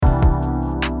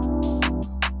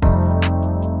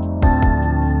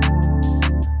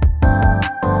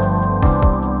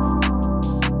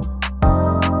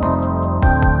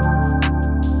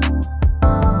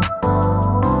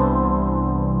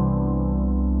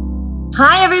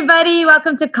Hi, everybody.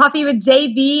 Welcome to Coffee with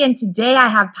JB. And today I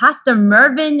have Pastor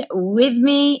Mervin with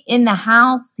me in the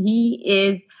house. He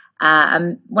is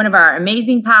one of our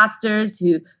amazing pastors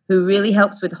who really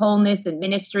helps with wholeness and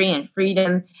ministry and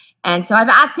freedom. And so I've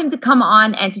asked him to come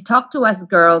on and to talk to us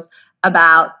girls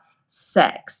about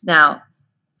sex. Now,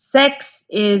 sex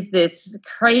is this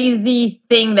crazy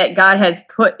thing that God has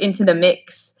put into the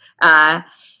mix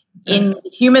in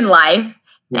human life.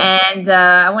 And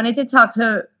I wanted to talk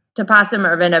to Pastor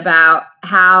Mervin about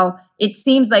how it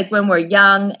seems like when we're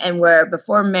young and we're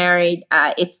before married,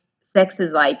 sex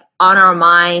is like on our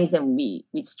minds and we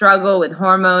struggle with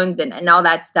hormones and all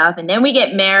that stuff. And then we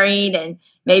get married and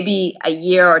maybe a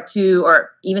year or two, or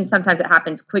even sometimes it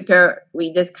happens quicker.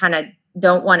 We just kind of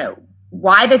don't want to.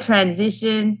 Why the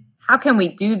transition? How can we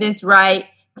do this right?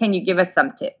 Can you give us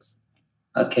some tips?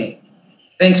 Okay.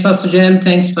 Thanks, Pastor Jam.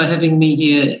 Thanks for having me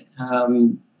here.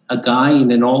 A guy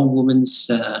in an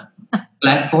all-women's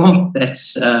platform.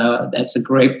 That's a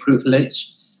great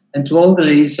privilege. And to all the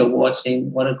ladies who are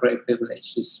watching, what a great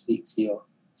privilege to speak to you.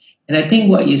 And I think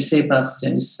what you say, Pastor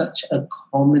Jam, is such a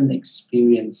common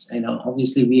experience. I know,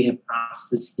 obviously, we have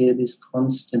pastors hear this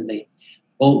constantly,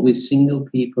 both with single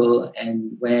people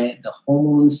and where the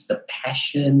hormones, the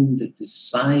passion, the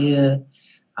desire,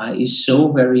 is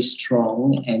so very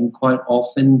strong, and quite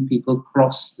often people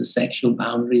cross the sexual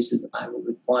boundaries that the Bible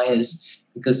requires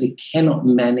because they cannot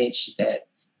manage that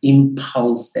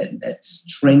impulse, that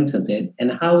strength of it,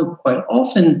 and how quite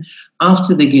often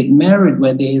after they get married,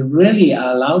 where they really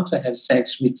are allowed to have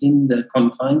sex within the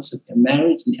confines of their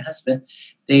marriage and their husband,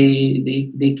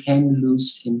 they can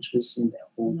lose interest in their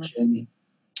whole journey.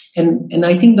 And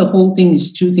I think the whole thing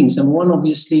is two things. And one,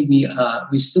 obviously,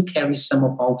 we still carry some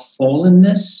of our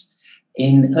fallenness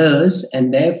in us,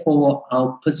 and therefore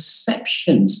our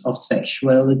perceptions of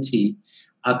sexuality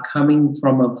are coming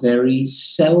from a very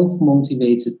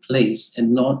self-motivated place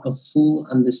and not a full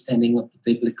understanding of the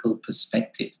biblical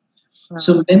perspective. Wow.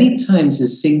 So many times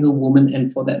as single women,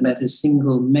 and for that matter,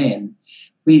 single men,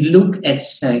 we look at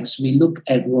sex, we look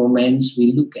at romance,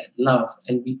 we look at love,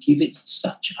 and we give it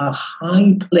such a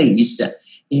high place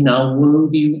in our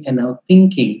worldview and our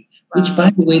thinking, which,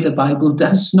 by the way, the Bible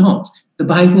does not. The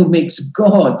Bible makes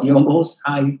God your most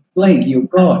high place, your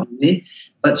God, isn't it?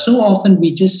 But so often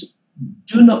we just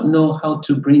do not know how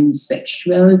to bring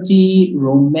sexuality,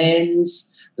 romance,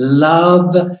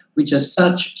 love, which are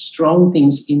such strong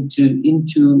things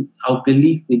into our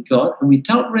belief with God. And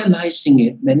without realizing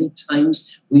it, many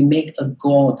times we make a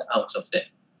God out of it.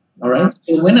 All right?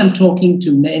 So when I'm talking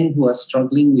to men who are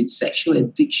struggling with sexual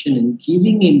addiction and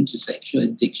giving in to sexual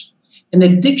addiction, and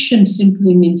addiction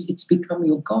simply means it's become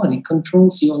your God. It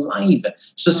controls your life.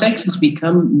 So sex has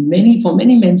become, for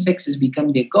many men, sex has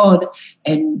become their God,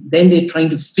 and then they're trying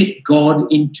to fit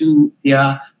God into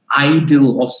their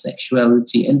idol of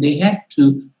sexuality, and they have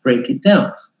to break it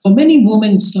down. For many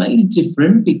women, slightly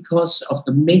different because of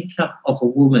the makeup of a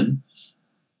woman.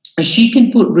 She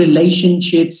can put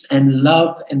relationships and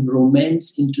love and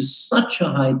romance into such a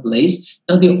high place.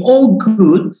 Now, they're all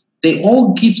good. They're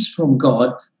all gifts from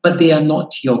God, but they are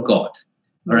not your God.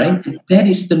 All right? That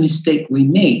is the mistake we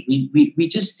make. We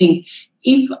just think,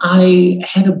 if I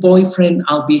had a boyfriend,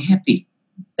 I'll be happy.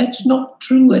 That's not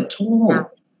true at all. Yeah.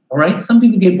 All right? Some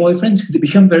people get boyfriends, they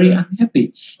become very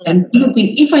unhappy. And people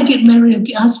think, if I get married, I'll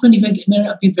get a husband. If I get married,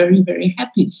 I'll be very, very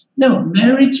happy. No,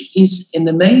 marriage is an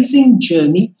amazing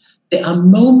journey. There are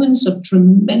moments of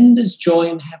tremendous joy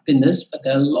and happiness, but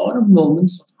there are a lot of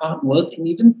moments of hard work and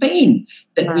even pain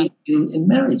that we feel in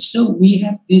marriage. So we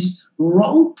have this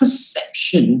wrong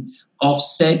perception of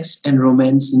sex and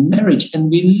romance in marriage. And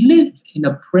we live in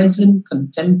a present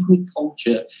contemporary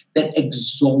culture that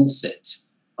exalts it,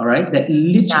 all right, that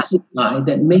lifts it high,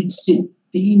 that makes it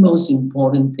the most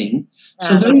important thing.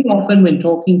 So very often when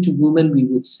talking to women, we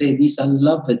would say these are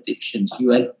love addictions.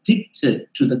 You are addicted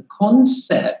to the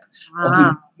concept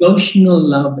of emotional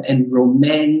love and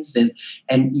romance,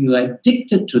 and you are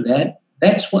addicted to that.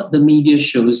 That's what the media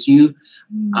shows you.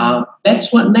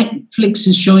 That's what Netflix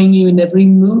is showing you in every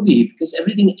movie, because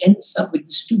everything ends up with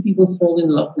these two people fall in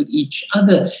love with each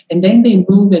other, and then they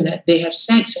move and they have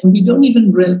sex, and we don't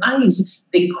even realize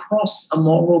they cross a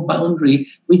moral boundary.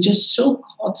 We're just so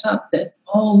caught up that,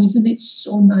 oh, isn't it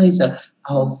so nice?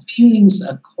 Our feelings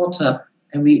are caught up,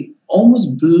 and we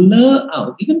almost blur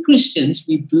out. Even Christians,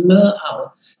 we blur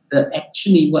out that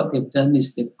actually what they've done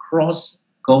is they've crossed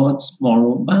God's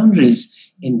moral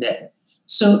boundaries in that.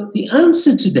 So the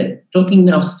answer to that, talking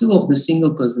now still of the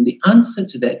single person, the answer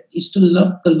to that is to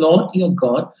love the Lord your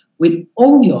God with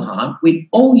all your heart, with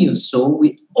all your soul,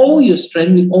 with all your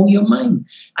strength, with all your mind.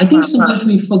 I think sometimes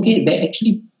we forget there are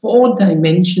actually 4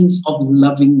 dimensions of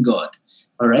loving God.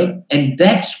 All right. And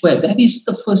that is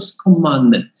the first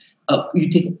commandment. You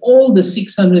take all the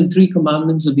 603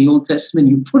 commandments of the Old Testament,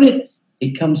 you put it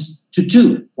comes to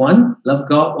 2. 1, love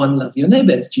God, 1, love your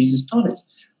neighbor, as Jesus taught us.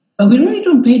 But we really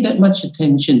don't pay that much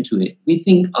attention to it. We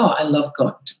think, oh, I love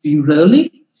God. Do you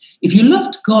really? If you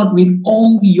loved God with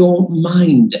all your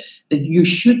mind, that you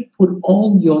should put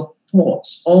all your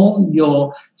thoughts, all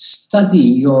your study,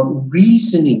 your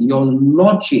reasoning, your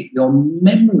logic, your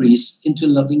memories into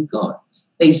loving God.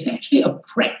 There's actually a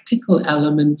practical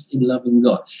element in loving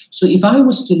God. So if I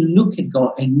was to look at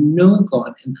God and know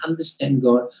God and understand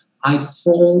God, I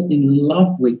fall in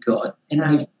love with God and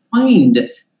I find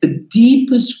the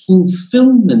deepest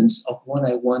fulfillments of what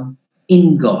I want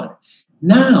in God.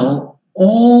 Now,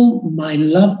 all my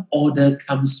love order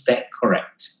comes back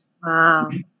correct. Wow.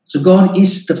 So God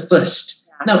is the first.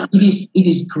 Now, it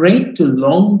is great to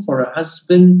long for a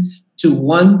husband, to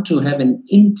want to have an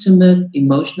intimate,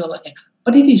 emotional,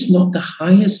 but it is not the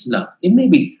highest love. It may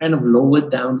be kind of lower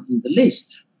down in the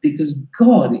list because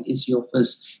God is your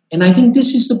first. And I think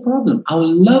this is the problem. Our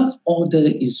love order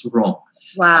is wrong.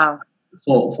 Wow.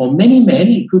 For many men,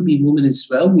 it could be women as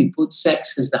well, we put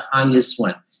sex as the highest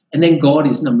one. And then God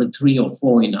is number 3 or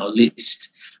 4 in our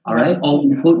list. All right? Or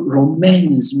we put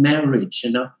romance, marriage,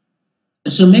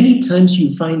 So many times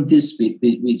you find this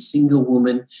with single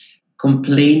women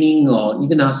complaining or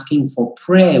even asking for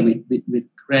prayer with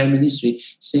prayer ministry,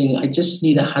 saying, I just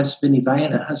need a husband. If I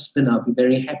had a husband, I'll be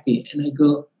very happy. And I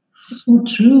go, that's not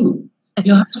true.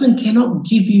 Your husband cannot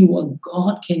give you what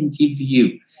God can give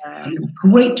you.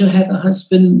 Great to have a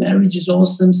husband. Marriage is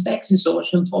awesome. Sex is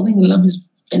awesome. Falling in love is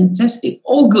fantastic.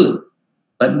 All good,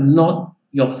 but not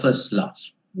your first love.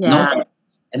 Yeah.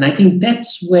 And I think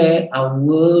that's where our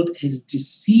world has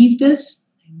deceived us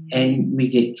and we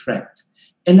get trapped.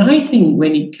 And I think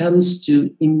when it comes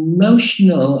to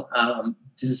emotional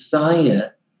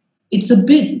desire, it's a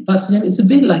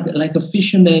bit like a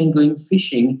fisherman going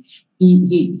fishing.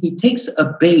 He takes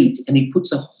a bait and he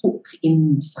puts a hook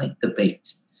inside the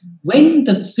bait. When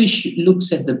the fish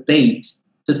looks at the bait,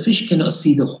 the fish cannot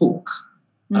see the hook.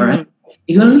 All right?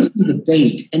 You can only see the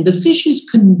bait. And the fish is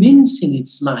convinced in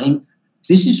its mind,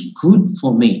 this is good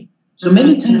for me. So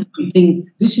many times we think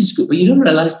this is good, but you don't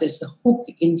realize there's a hook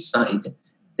inside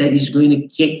that is going to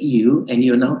get you, and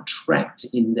you're now trapped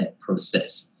in that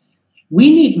process.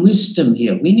 We need wisdom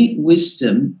here. We need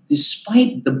wisdom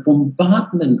despite the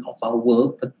bombardment of our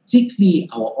world, particularly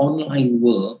our online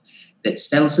world, that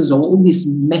tells us all these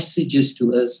messages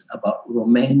to us about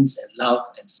romance and love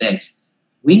and sex.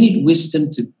 We need wisdom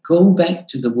to go back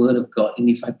to the Word of God. And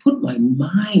if I put my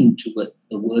mind toward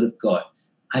the Word of God,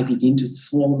 I begin to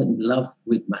fall in love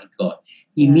with my God.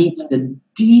 He meets the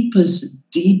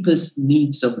deepest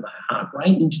needs of my heart,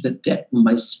 right into the depth of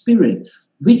my spirit,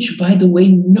 which, by the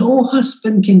way, no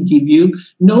husband can give you,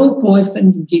 no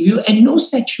boyfriend can give you, and no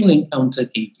sexual encounter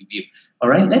can give you. All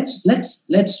right,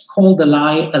 let's call the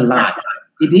lie a lie.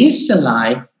 It is a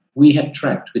lie. We have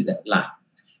trapped with that lie.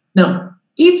 Now,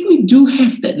 if we do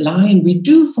have that lie and we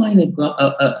do find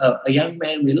a young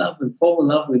man we love and fall in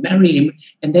love, we marry him,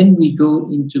 and then we go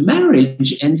into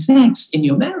marriage and sex in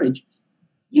your marriage,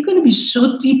 you're going to be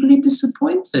so deeply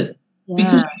disappointed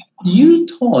because you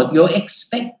thought your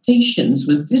expectations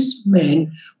was this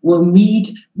man will meet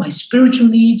my spiritual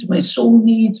needs, my soul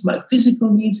needs, my physical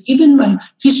needs, even my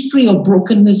history of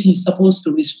brokenness he's supposed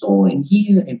to restore and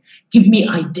heal and give me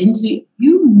identity.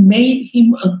 You made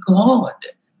him a god.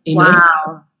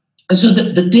 Wow. And so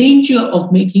the danger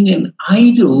of making an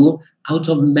idol out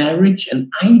of marriage, an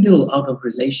idol out of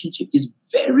relationship is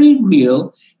very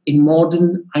real in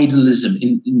modern idolism.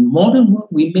 In modern world,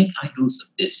 we make idols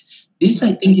of this. This,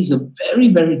 I think, is a very,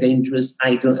 very dangerous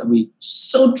idol, and we're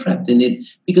so trapped in it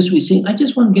because we're saying, I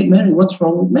just want to get married. What's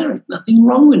wrong with marriage? Nothing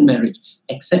wrong with marriage,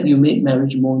 except you make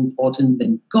marriage more important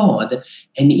than God.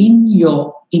 And in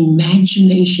your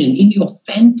imagination, in your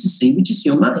fantasy, which is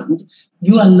your mind,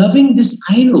 you are loving this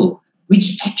idol,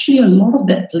 which actually a lot of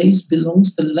that place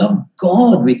belongs to love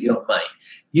God with your mind.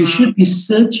 You should be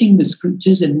searching the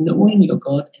scriptures and knowing your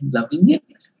God and loving Him.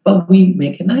 But we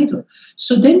make an idol.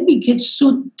 So then we get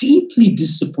so deeply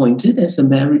disappointed as a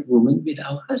married woman with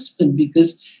our husband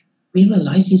because we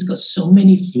realize he's got so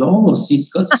many flaws.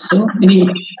 He's got so many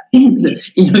things.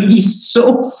 He's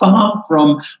so far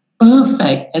from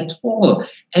perfect at all.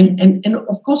 And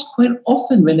of course, quite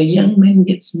often when a young man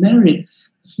gets married,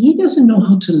 he doesn't know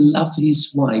how to love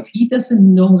his wife. He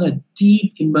doesn't know her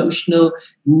deep emotional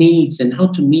needs and how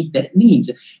to meet that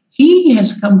needs. he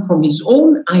has come from his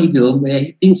own idol where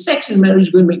he thinks sex and marriage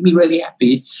is going to make me really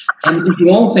happy and it'll be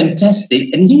all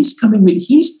fantastic. And he's coming with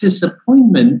his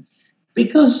disappointment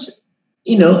because,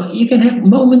 you can have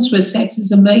moments where sex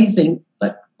is amazing,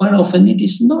 but quite often it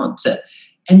is not.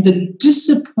 And the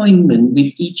disappointment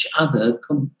with each other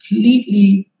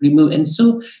completely removed. And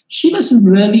so she doesn't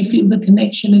really feel the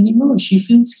connection anymore. She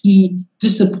feels he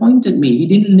disappointed me. He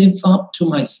didn't live up to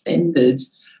my standards.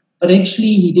 But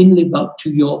actually, he didn't live up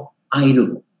to your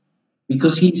idol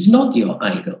because he's not your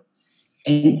idol.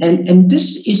 And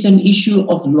this is an issue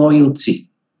of loyalty.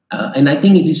 And I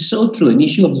think it is so true, an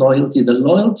issue of loyalty, the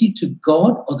loyalty to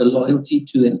God or the loyalty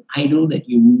to an idol that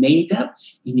you made up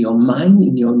in your mind,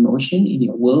 in your emotion, in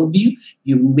your worldview.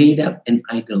 You made up an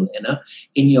idol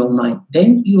in your mind.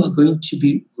 Then you are going to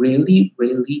be really,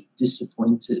 really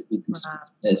disappointed with this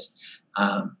process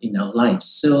in our lives.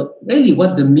 So really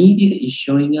what the media is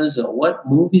showing us or what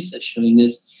movies are showing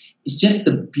us is just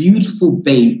a beautiful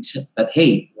bait. But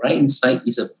hey, right inside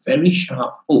is a very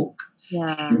sharp hook.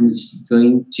 Yeah. And it's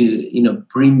going to,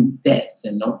 bring death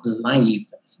and not life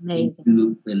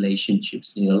into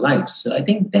relationships in your life. So I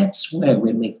think that's where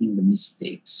we're making the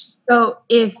mistakes. So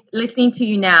if listening to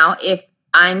you now, if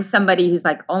I'm somebody who's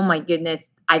like, oh my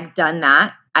goodness, I've done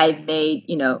that. I've made,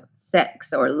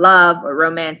 sex or love or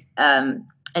romance an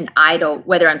idol,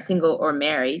 whether I'm single or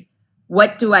married.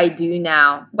 What do I do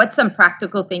now? What's some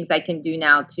practical things I can do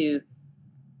now to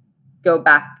go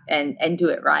back and do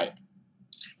it right?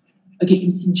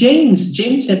 Okay, James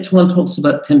chapter 1 talks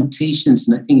about temptations,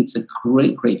 and I think it's a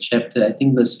great chapter. I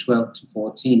think verse 12 to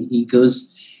 14, he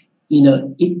goes,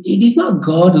 it is not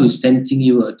God who is tempting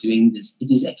you or doing this. It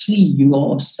is actually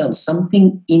yourself,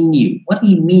 something in you. What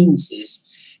he means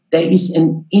is there is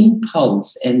an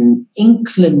impulse, an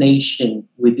inclination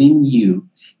within you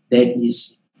that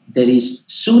is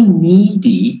so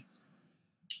needy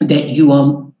that you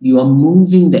are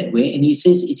moving that way. And he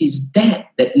says it is that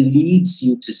leads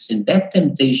you to sin. That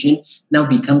temptation now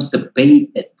becomes the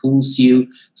bait that pulls you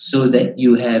so that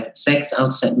you have sex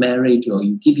outside marriage, or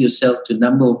you give yourself to a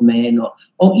number of men,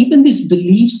 or even this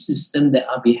belief system that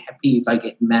I'll be happy if I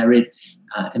get married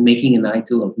and making an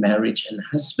idol of marriage and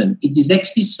husband. It is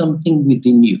actually something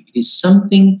within you. It is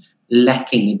something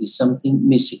lacking. It is something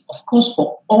missing. Of course,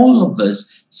 for all of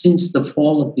us, since the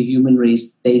fall of the human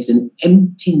race, there is an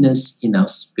emptiness in our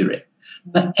spirit.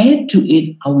 But add to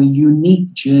it our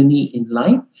unique journey in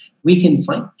life, we can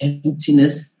find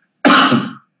emptiness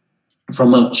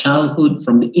from our childhood,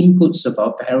 from the inputs of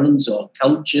our parents or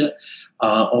culture,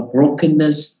 or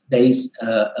brokenness. There is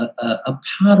a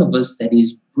part of us that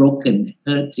is broken,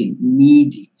 hurting,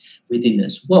 needy within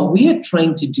us. What we are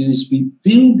trying to do is we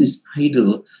build this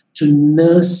idol to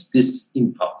nurse this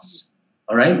impulse.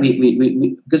 All right,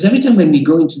 we because every time when we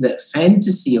go into that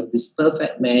fantasy of this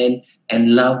perfect man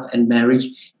and love and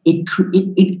marriage,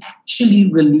 it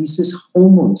actually releases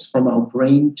hormones from our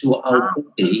brain to our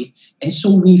body, and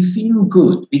so we feel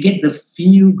good. We get the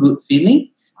feel good feeling,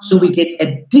 so we get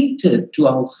addicted to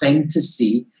our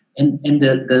fantasy, and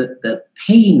the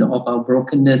pain of our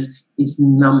brokenness is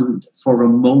numbed for a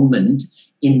moment.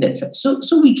 In that,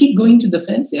 so we keep going to the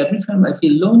fantasy. Every time I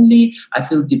feel lonely, I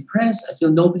feel depressed, I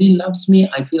feel nobody loves me,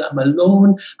 I feel I'm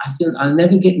alone, I feel I'll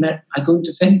never get married. I go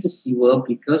into fantasy world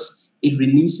because it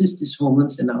releases these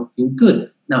hormones and I'll feel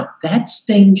good. Now that's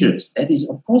dangerous. That is,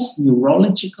 of course,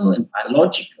 neurological and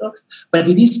biological, but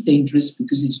it is dangerous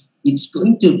because it's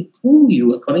going to pull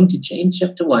you. According to James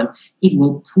chapter 1, it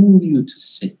will pull you to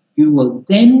sin. You will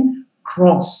then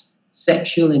cross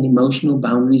sexual and emotional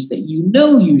boundaries that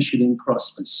you shouldn't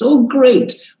cross. But so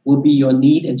great will be your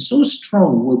need and so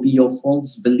strong will be your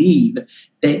false belief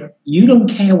that you don't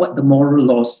care what the moral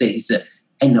law says.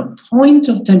 And a point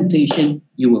of temptation,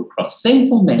 you will cross. Same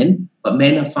for men, but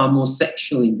men are far more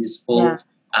sexual in this whole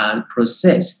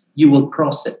process. You will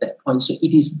cross at that point. So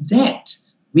it is that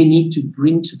we need to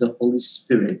bring to the Holy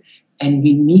Spirit. And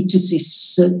we need to say,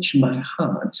 search my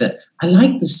heart. I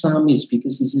like the psalmist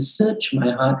because he says, search my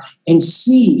heart and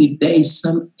see if there is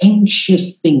some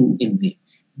anxious thing in me.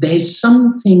 There is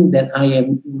something that I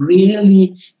am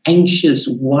really anxious,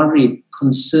 worried,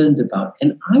 concerned about.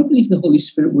 And I believe the Holy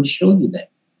Spirit will show you that.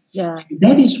 Yeah.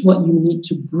 That is what you need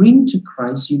to bring to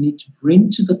Christ. You need to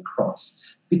bring to the cross.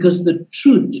 Because the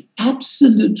truth, the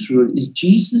absolute truth is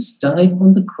Jesus died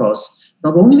on the cross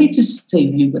not only to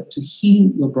save you, but to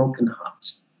heal your broken heart.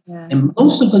 Yeah. And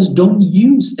most of us don't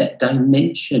use that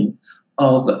dimension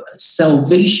of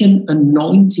salvation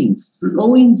anointing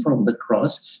flowing from the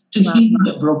cross to heal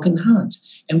the broken heart.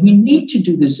 And we need to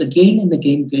do this again and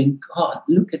again, going, God,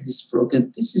 look at this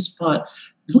broken, this is part.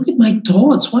 Look at my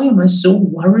thoughts. Why am I so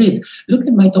worried? Look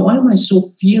at my thoughts. Why am I so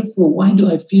fearful? Why do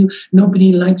I feel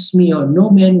nobody likes me or no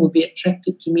man will be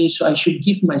attracted to me? So I should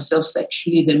give myself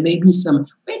sexually. There may be some.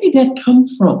 Where did that come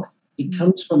from? It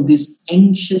comes from this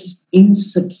anxious,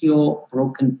 insecure,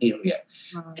 broken area.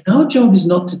 And our job is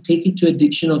not to take it to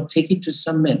addiction or take it to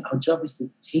some men. Our job is to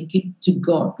take it to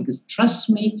God. Because trust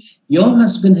me, your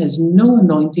husband has no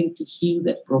anointing to heal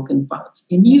that broken parts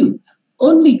in you.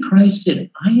 Only Christ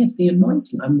said, I have the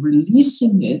anointing. I'm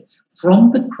releasing it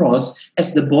from the cross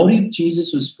as the body of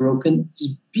Jesus was broken.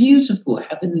 This beautiful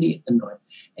heavenly anointing.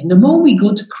 And the more we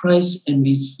go to Christ and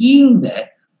we heal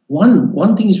that,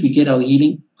 one thing is we get our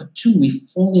healing, but two, we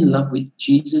fall in love with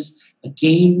Jesus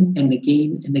again and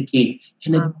again and again.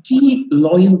 And a deep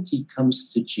loyalty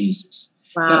comes to Jesus.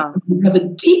 Wow. Now, if you have a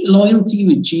deep loyalty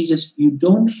with Jesus, you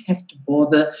don't have to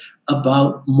bother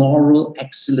about moral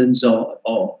excellence or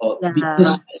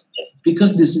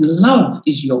because this love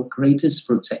is your greatest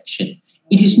protection.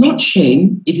 It is not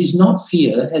shame, it is not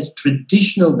fear, as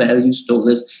traditional values told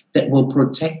us, that will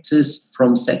protect us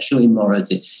from sexual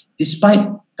immorality. Despite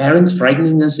parents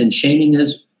frightening us and shaming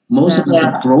us, most of us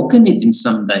have broken it in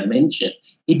some dimension.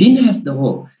 It didn't have the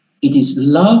hope. It is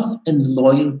love and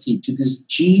loyalty to this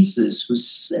Jesus who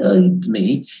saved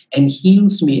me and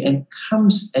heals me and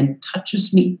comes and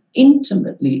touches me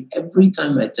intimately every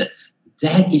time I turn.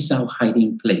 That is our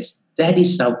hiding place. That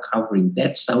is our covering.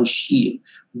 That's our shield.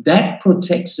 That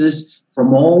protects us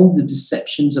from all the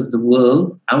deceptions of the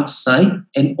world outside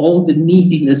and all the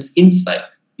neediness inside.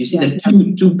 You see, there's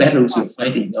two battles you're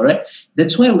fighting, all right?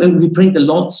 That's why when we pray the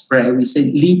Lord's Prayer, we say,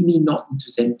 lead me not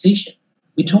into temptation.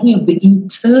 We're talking of the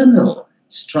internal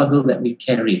struggle that we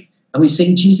carry. And we're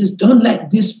saying, Jesus, don't let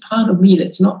this part of me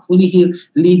that's not fully healed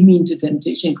lead me into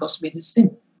temptation and cause me to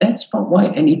sin. That's part why.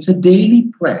 And it's a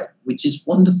daily prayer, which is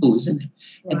wonderful, isn't it?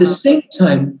 Wow. At the same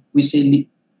time, we say,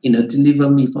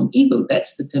 deliver me from evil.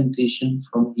 That's the temptation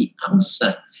from the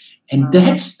outside. And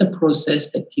that's the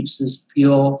process that keeps us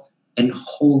pure and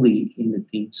holy in the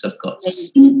things of God.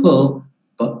 Simple,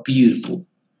 but beautiful.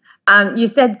 You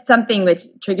said something which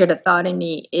triggered a thought in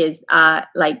me is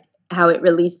like how it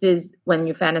releases when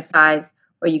you fantasize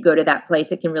or you go to that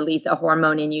place, it can release a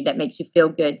hormone in you that makes you feel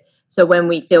good. So when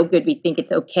we feel good, we think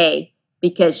it's okay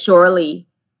because surely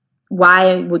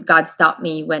why would God stop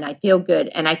me when I feel good?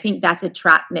 And I think that's a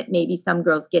trap that maybe some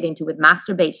girls get into with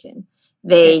masturbation.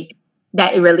 That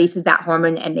it releases that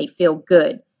hormone and they feel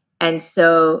good. And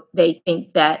so they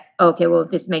think that, okay, well, if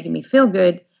this is making me feel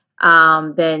good,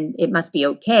 then it must be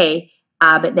okay.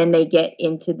 But then they get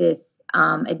into this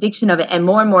addiction of it. And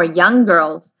more young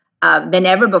girls than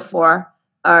ever before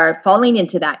are falling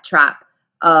into that trap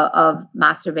of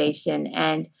masturbation.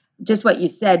 And just what you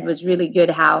said was really good,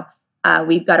 how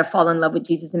we've got to fall in love with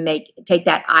Jesus and take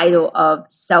that idol of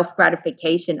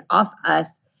self-gratification off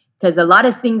us. Because a lot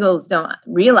of singles don't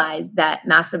realize that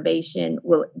masturbation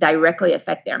will directly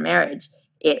affect their marriage.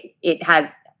 It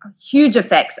has huge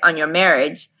effects on your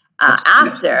marriage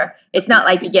after. It's not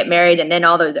like you get married and then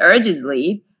all those urges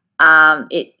leave.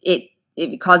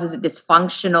 It causes a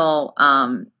dysfunctional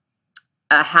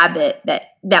habit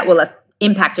that will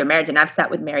impact your marriage. And I've sat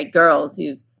with married girls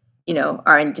who,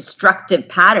 are in destructive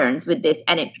patterns with this,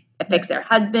 and it affects their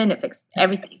husband, it affects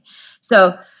everything.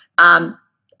 So,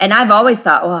 and I've always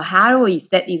thought, well, how do we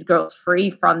set these girls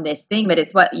free from this thing? But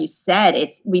it's what you said.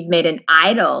 We've made an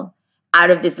idol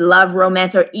out of this love,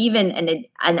 romance, or even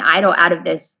an idol out of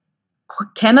this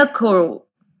chemical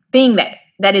thing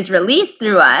that is released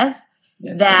through us.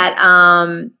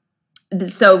 Yes.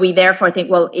 So we therefore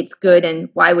think, well, it's good. And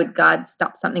why would God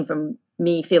stop something from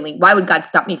me feeling? Why would God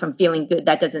stop me from feeling good?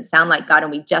 That doesn't sound like God.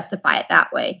 And we justify it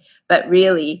that way. But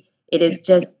really, it is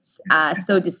just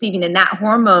so deceiving. And that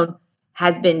hormone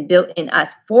has been built in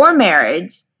us for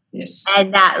marriage. Yes.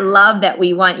 And that love that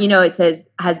we want, it says,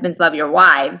 husbands, love your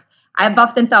wives. I've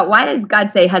often thought, why does God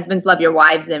say husbands, love your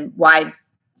wives and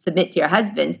wives submit to your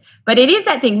husbands? But it is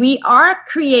that thing. We are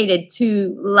created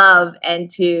to love and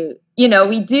to,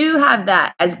 we do have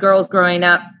that as girls growing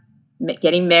up,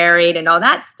 getting married and all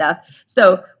that stuff.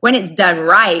 So when it's done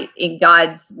right in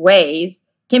God's ways,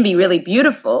 can be really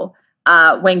beautiful.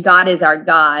 When God is our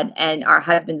God and our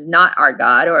husband's not our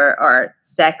God, or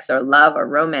sex or love or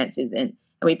romance isn't,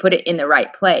 and we put it in the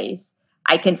right place,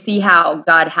 I can see how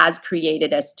God has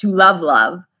created us to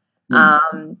love,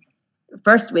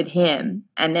 first with Him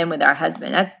and then with our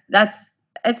husband. That's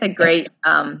a great.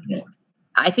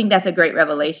 I think that's a great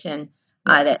revelation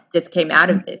that just came out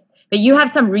of this. But you have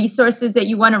some resources that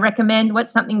you want to recommend.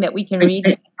 What's something that we can read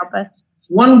to help us?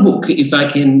 One book, if I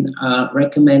can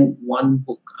recommend one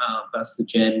book, Pastor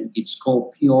Jen, it's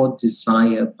called Pure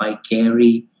Desire by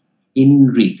Gary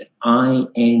INRIG,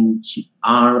 INRIG.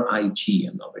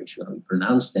 I'm not very sure how you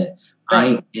pronounce that.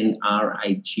 Right.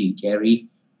 INRIG, Gary,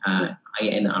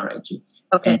 INRIG.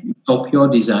 Okay. And for pure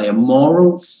desire,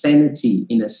 moral sanity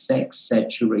in a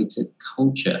sex-saturated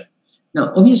culture.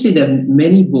 Now, obviously, there are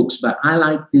many books, but I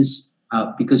like this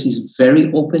because he's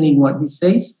very open in what he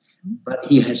says, but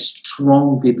he has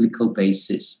strong biblical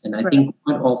basis. And I think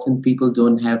quite often people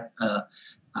don't have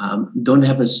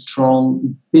a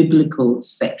strong biblical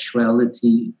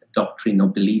sexuality doctrine or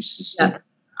belief system.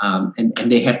 And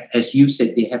they have, as you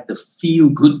said, they have the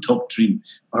feel-good doctrine,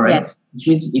 all right? Which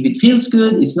means if it feels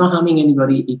good, it's not harming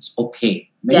anybody, it's okay.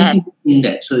 Many people think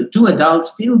that. So two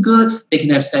adults feel good, they can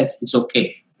have sex, it's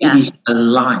okay. It is a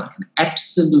lie, an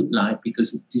absolute lie,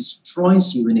 because it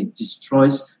destroys you and it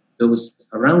destroys those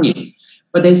around you.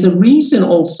 But there's a reason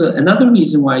also, another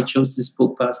reason why I chose this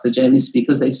book, Pastor Jem, is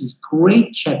because there's this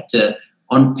great chapter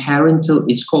on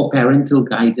it's called Parental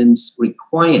Guidance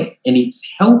Required, and it's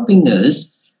helping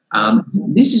us.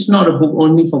 This is not a book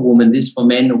only for women, this is for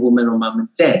men or women or mom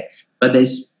and dad. But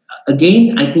there's,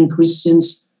 again, I think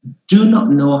Christians do not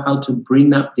know how to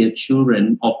bring up their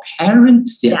children or parent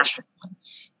their children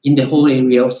in the whole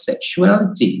area of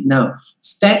sexuality. Now,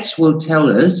 stats will tell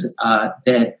us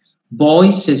that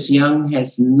boys as young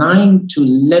as 9 to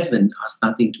 11 are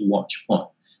starting to watch porn.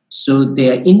 So they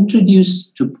are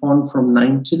introduced to porn from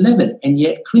 9 to 11, and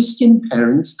yet Christian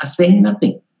parents are saying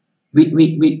nothing.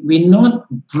 We're not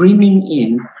bringing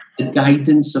in the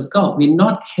guidance of God. We're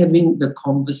not having the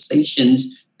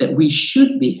conversations that we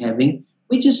should be having.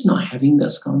 We're just not having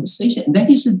those conversations. And that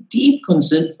is a deep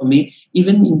concern for me,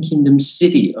 even in Kingdom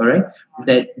City, all right,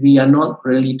 that we are not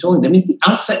really talking. That means the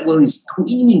outside world is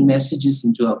screaming messages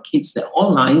into our kids. They're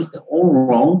all lies, they're all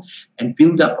wrong, and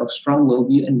build up a strong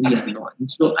worldview, and we are not. And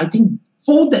so I think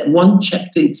for that one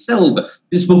chapter itself,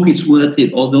 this book is worth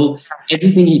it, although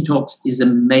everything he talks is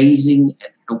amazing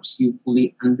and helps you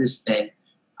fully understand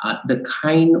the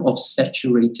kind of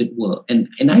saturated world. And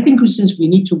I think Christians, we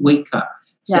need to wake up.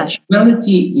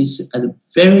 Sexuality is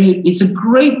it's a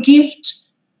great gift,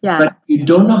 but if you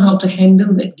don't know how to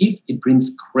handle that gift, it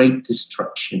brings great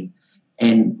destruction.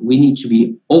 And we need to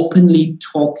be openly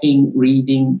talking,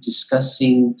 reading,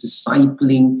 discussing,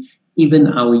 discipling, even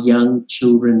our young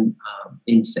children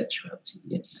in sexuality.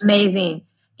 Yes. Amazing.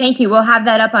 Thank you. We'll have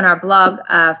that up on our blog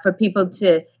for people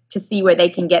to see where they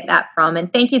can get that from.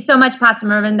 And thank you so much, Pastor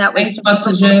Mervin. That was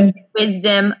Pastor Jem.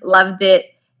 Wisdom. Loved it.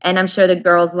 And I'm sure the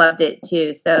girls loved it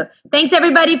too. So thanks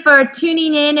everybody for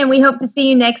tuning in, and we hope to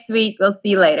see you next week. We'll see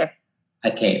you later.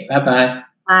 Okay. Bye-bye.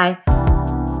 Bye.